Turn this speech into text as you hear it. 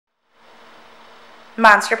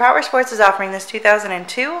Monster Powersports is offering this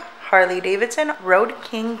 2002 Harley-Davidson Road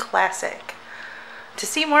King Classic. To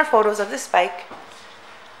see more photos of this bike,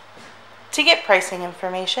 to get pricing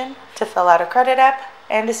information, to fill out a credit app,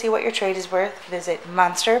 and to see what your trade is worth, visit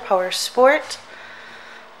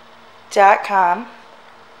monsterpowersport.com.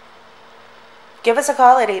 Give us a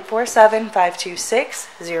call at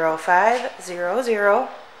 847-526-0500.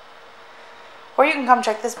 Or you can come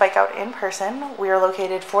check this bike out in person. We are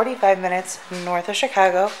located 45 minutes north of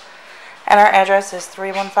Chicago, and our address is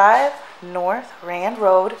 315 North Rand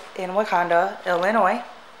Road in Wauconda, Illinois.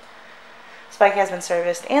 This bike has been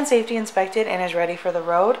serviced and safety inspected and is ready for the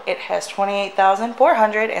road. It has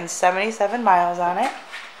 28,477 miles on it.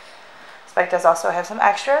 This bike does also have some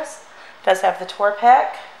extras. It does have the tour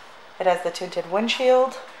pack. It has the tinted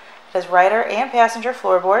windshield. It has rider and passenger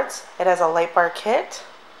floorboards. It has a light bar kit.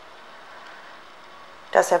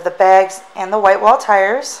 It does have the bags and the white wall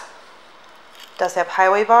tires. It does have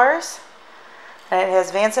highway bars. And it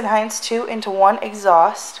has Vance & Hines 2-in-1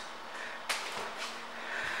 exhaust.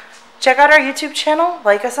 Check out our YouTube channel,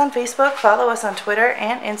 like us on Facebook, follow us on Twitter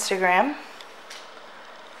and Instagram.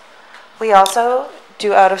 We also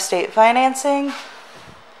do out-of-state financing,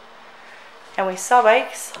 and we sell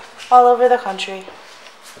bikes all over the country.